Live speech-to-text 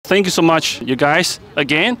thank you so much, you guys,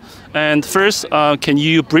 again. And first, can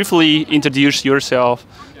you briefly introduce yourself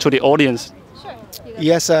to the audience?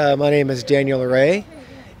 Yes, my name is Daniel Liesl,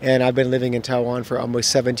 and I've been living in Taiwan for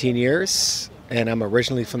almost 17 years, and I'm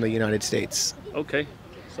originally from the United States. Okay.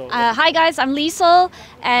 So, Hi guys, I'm Liesl,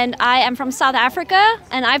 and I am from South Africa,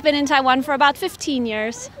 and I've been in Taiwan for about 15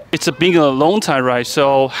 years. it's been a long time, right?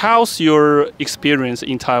 So how's your experience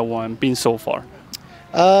in Taiwan been so far?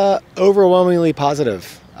 Overwhelmingly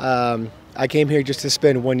positive. I came here just to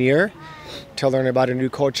spend 1 year to learn about a new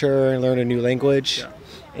culture and learn a new language.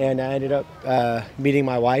 Yeah. And I ended up meeting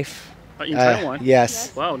my wife. In Taiwan?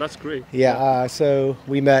 Yes. Wow, that's great. Yeah, so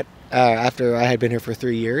we met after I had been here for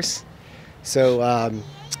 3 years. So,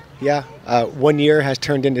 1 year has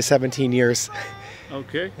turned into 17 years.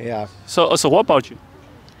 Okay. Yeah. So what about you?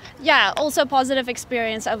 Yeah, also positive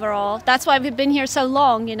experience overall. That's why we've been here so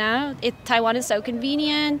long, you know. Taiwan is so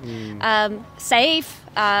convenient, safe.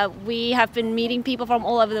 We have been meeting people from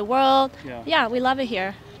all over the world. Yeah, we love it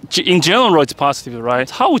here. In general, it's positive, right?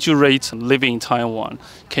 How would you rate living in Taiwan?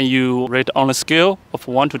 Can you rate on a scale of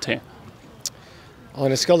 1 to 10?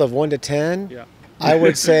 On a scale of 1 to 10, Yeah. I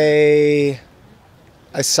would say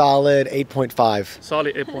a solid 8.5.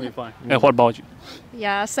 Solid 8.5. And what about you?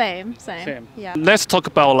 Yeah, same. Yeah. Let's talk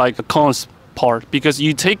about like the cons part, because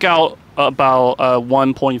you take out about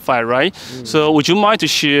 1.5, right? So would you mind to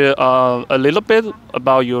share a little bit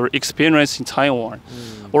about your experience in Taiwan?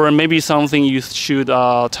 Or maybe something you should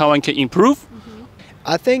Taiwan can improve?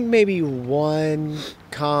 I think maybe one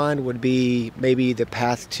con would be maybe the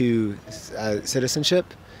path to citizenship.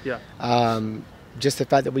 Yeah. Just the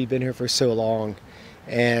fact that we've been here for so long,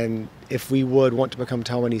 and if we would want to become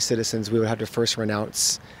Taiwanese citizens, we would have to first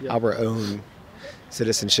renounce our own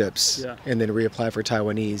citizenships and then reapply for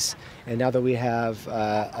Taiwanese. And now that we have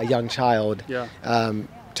a young child,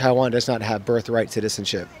 Taiwan does not have birthright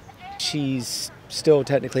citizenship. She's still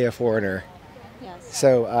technically a foreigner. Yes.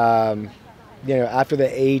 So, after the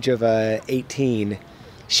age of 18,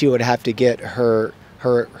 she would have to get her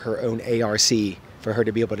own ARC for her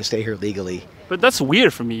to be able to stay here legally. But that's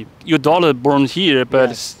weird for me. Your daughter born here,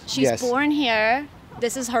 but She's born here.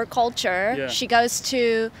 This is her culture. Yeah. She goes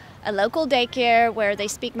to a local daycare where they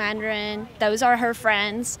speak Mandarin. Those are her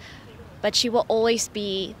friends. But she will always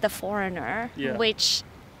be the foreigner, which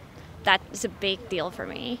that is a big deal for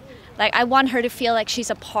me. Like, I want her to feel like she's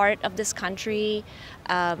a part of this country.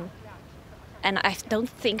 And I don't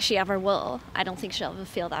think she ever will. I don't think she'll ever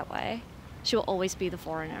feel that way. She will always be the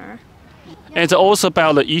foreigner. And it's also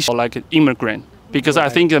about the issue like immigrant, because I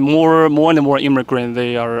think that more and more immigrants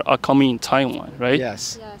they are coming in Taiwan, right?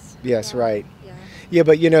 Yes, right. Yeah,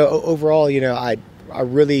 but overall, I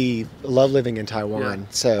really love living in Taiwan.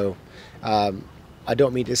 So I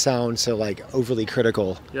don't mean to sound so like overly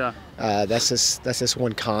critical. Yeah. That's just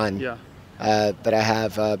one con that I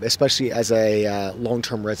have, especially as a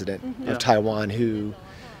long-term resident of Taiwan who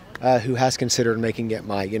has considered making it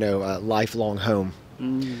my lifelong home.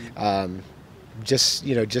 Just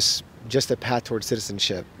the path towards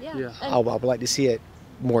citizenship. I would like to see it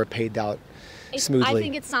more paid out smoothly. I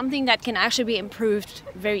think it's something that can actually be improved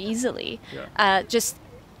very easily. Just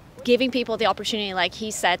giving people the opportunity, like he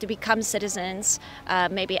said, to become citizens,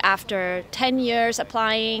 maybe after 10 years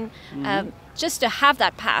applying, just to have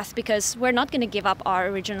that path, because we're not going to give up our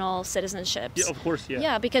original citizenships. Yeah, of course,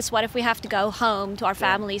 Yeah, because what if we have to go home to our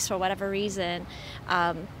families for whatever reason?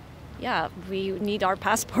 We need our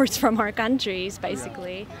passports from our countries,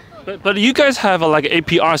 basically. But you guys have like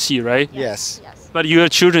APRC, right? Yes. But your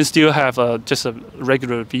children still have just a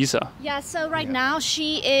regular visa. Yeah, so right now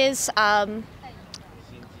she is,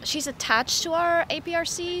 she's attached to our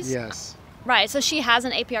APRCs. Yes. Right, so she has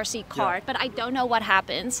an APRC card, but I don't know what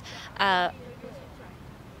happens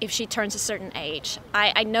if she turns a certain age.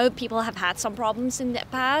 I know people have had some problems in the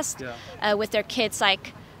past with their kids,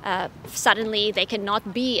 like suddenly they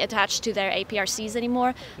cannot be attached to their APRCs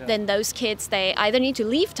anymore. Then those kids, they either need to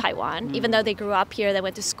leave Taiwan, even though they grew up here, they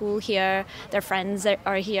went to school here, their friends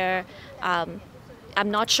are here. I'm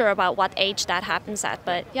not sure about what age that happens at,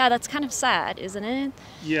 but yeah, that's kind of sad, isn't it?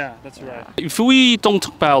 Yeah, that's right. If we don't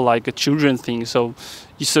talk about like a children thing, so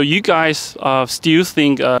you guys still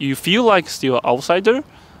think you feel like still an outsider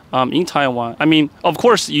in Taiwan? I mean, of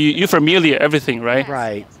course, you're familiar everything, right?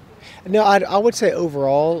 Right. No, I would say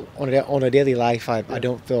overall on a daily life, I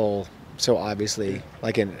don't feel so obviously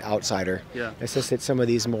like an outsider. Yeah. It's just that some of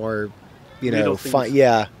these more, Little fun,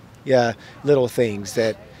 things. little things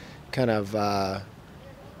that kind of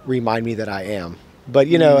remind me that I am. But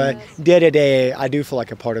day to day, I do feel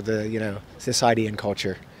like a part of the society and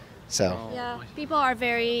culture. So yeah, people are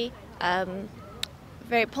very,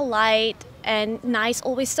 very polite, and nice,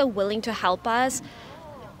 always so willing to help us.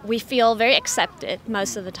 We feel very accepted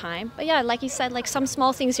most of the time. But yeah, like you said, like some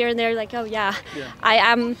small things here and there, like, oh yeah,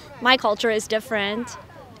 my culture is different.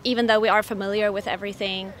 Even though we are familiar with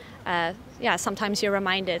everything, yeah, sometimes you're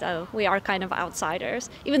reminded, oh, we are kind of outsiders.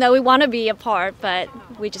 Even though we want to be a part, but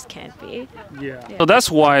we just can't be. Yeah. So that's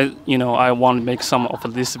why, you know, I want to make some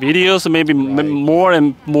of these videos, maybe more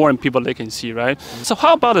and people they can see, right? So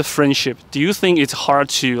how about the friendship? Do you think it's hard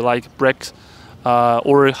to like break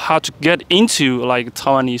or how to get into like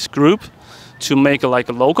Taiwanese group to make like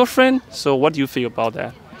a local friend? So what do you feel about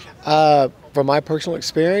that? From my personal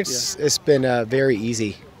experience, it's been very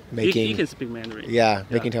easy making. You can speak Mandarin. Yeah,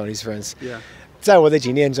 making Taiwanese friends. Yeah. 在我的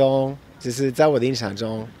经验中，就是在我的印象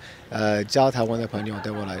中，交台湾的朋友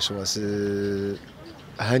对我来说是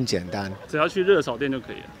很简单，只要去热炒店就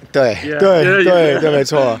可以了。对 Yeah, 对 yeah, 对 yeah. 对，没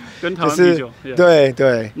错。跟台湾啤酒。就是对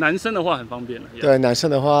对。男生的话很方便了。对，男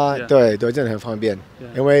生的话， Yeah. 对对，真的很方便，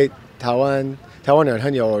 Yeah. 因为台湾人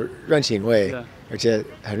很有人情味， Yeah. 而且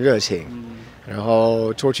很热情。然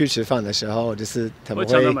后出去吃饭的时候，就是他们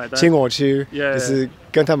会会抢着买单请我去， Yeah. 就是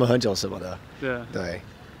跟他们喝酒什么的。对。对。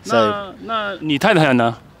那你太太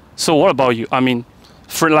呢? So what about you? I mean,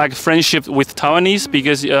 for like friendship with Taiwanese,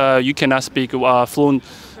 because you cannot speak fluent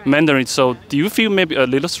Mandarin. So do you feel maybe a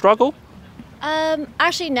little struggle?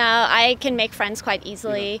 Actually, no, I can make friends quite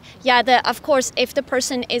easily. Yeah, of course, if the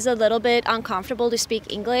person is a little bit uncomfortable to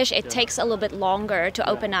speak English, it takes a little bit longer to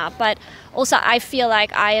open up. But also, I feel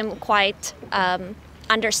like I am quite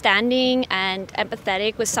understanding and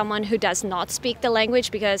empathetic with someone who does not speak the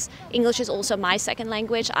language, because English is also my second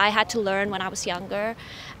language. I had to learn when I was younger.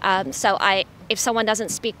 So if someone doesn't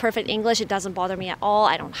speak perfect English, it doesn't bother me at all.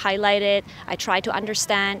 I don't highlight it. I try to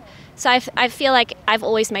understand. So I feel like I've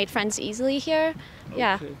always made friends easily here.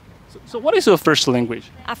 Yeah. Okay. So what is your first language?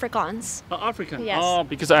 Afrikaans. African. Yes. Oh,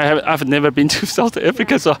 because I've never been to South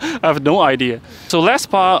Africa, so I have no idea. So last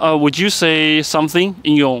part, would you say something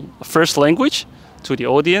in your first language to the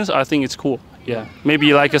audience? I think it's cool. Yeah.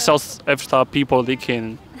 Maybe like a South Africa people, they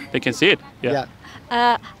can see it. Yeah.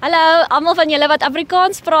 Hallo, almal van julle wat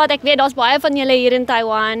Afrikaans praat. Ek weet daar's baie van julle hier in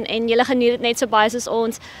Taiwan en julle geniet dit net so baie soos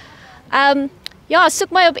ons. Ja,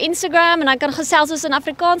 soek my op Instagram en dan kan gesels ons in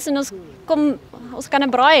Afrikaans en ons kan 'n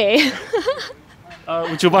braai hê.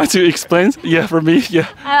 Would you mind to explain? Yeah, for me, yeah.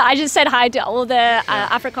 I just said hi to all the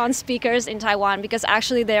Afrikaans speakers in Taiwan, because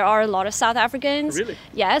actually there are a lot of South Africans. Really?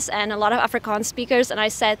 Yes, and a lot of Afrikaans speakers. And I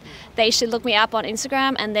said they should look me up on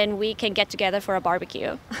Instagram, and then we can get together for a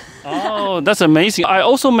barbecue. Oh, that's amazing. I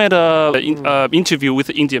also made a interview with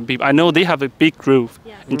Indian people. I know they have a big group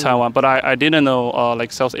in Taiwan, but I didn't know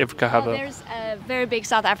like South Africa have a... There's a very big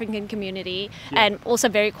South African community, and also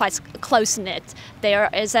very quite close-knit. There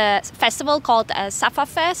is a festival called Safa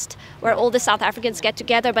Fest, where all the South Africans get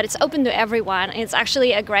together, but it's open to everyone. It's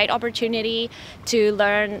actually a great opportunity to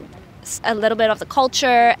learn a little bit of the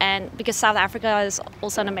culture, and because South Africa is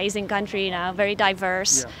also an amazing country, you know, very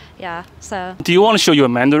diverse. Yeah. So. Do you want to show your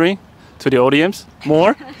Mandarin to the audience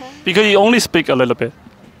more? Because you only speak a little bit.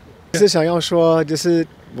 是想要说，就是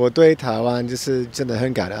我对台湾就是真的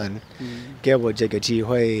很感恩，给我这个机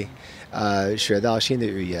会，学到新的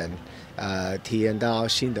语言，体验到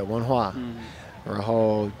新的文化，然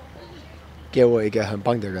后给我一个很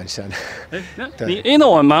棒的人生。那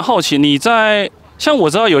我蛮好奇，你在像我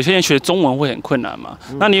知道有些人学中文会很困难嘛，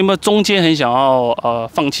那你有没有中间很想要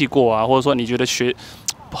放弃过啊，或者说你觉得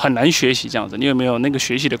很难学习这样子？你有没有那个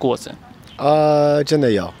学习的过程？真的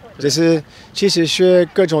有。就是其实学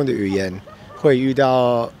各种的语言会遇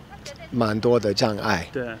到蛮多的障碍，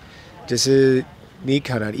对，就是你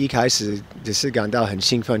可能一开始只是感到很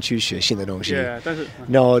兴奋去学新的东西，但是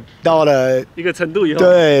然后到了一个程度以后，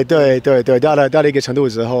对，到了一个程度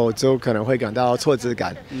之后，就可能会感到挫折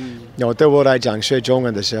感。然后对我来讲，学中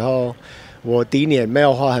文的时候，我第一年没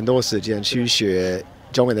有花很多时间去学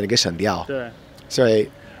中文的那个声调，对，所以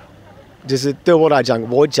就是对我来讲，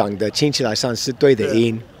我讲的听起来像是对的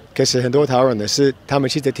音。可是很多台湾人的是，他们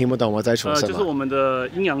其实听不懂我在说什么。就是我们的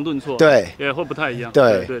阴阳顿挫，对，也会不太一样。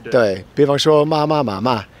对，比方说妈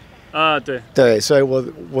妈，对，所以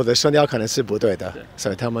我的声调可能是不对的，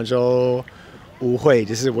所以他们就误会，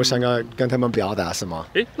就是我想要跟他们表达什么。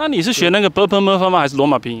那你是学那个 b p m 吗？还是罗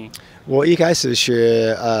马拼音？我一开始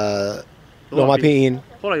学罗马拼音，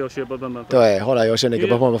后来有学 b p m。对，后来有学那个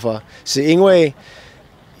b p m， 是因为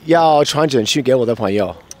要传简讯给我的朋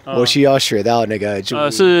友。我需要学到那个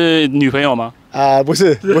是女朋友吗？不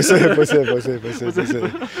是，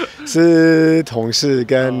是同事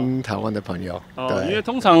跟台湾的朋友。对，因为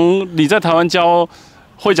通常你在台湾交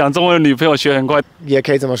会讲中文的女朋友学很快，也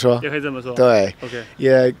可以这么说。对 ，OK，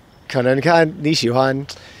 也可能看你喜欢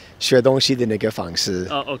学东西的那个方式。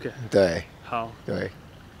OK， 对，好，对。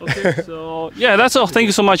Okay, so yeah, that's all. Thank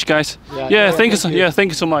you so much, guys. Yeah, Thank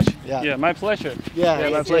you so much. Yeah. Yeah, my pleasure. Yeah,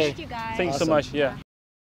 my okay. pleasure. Thank you guys. Thank you so Awesome. much. Yeah.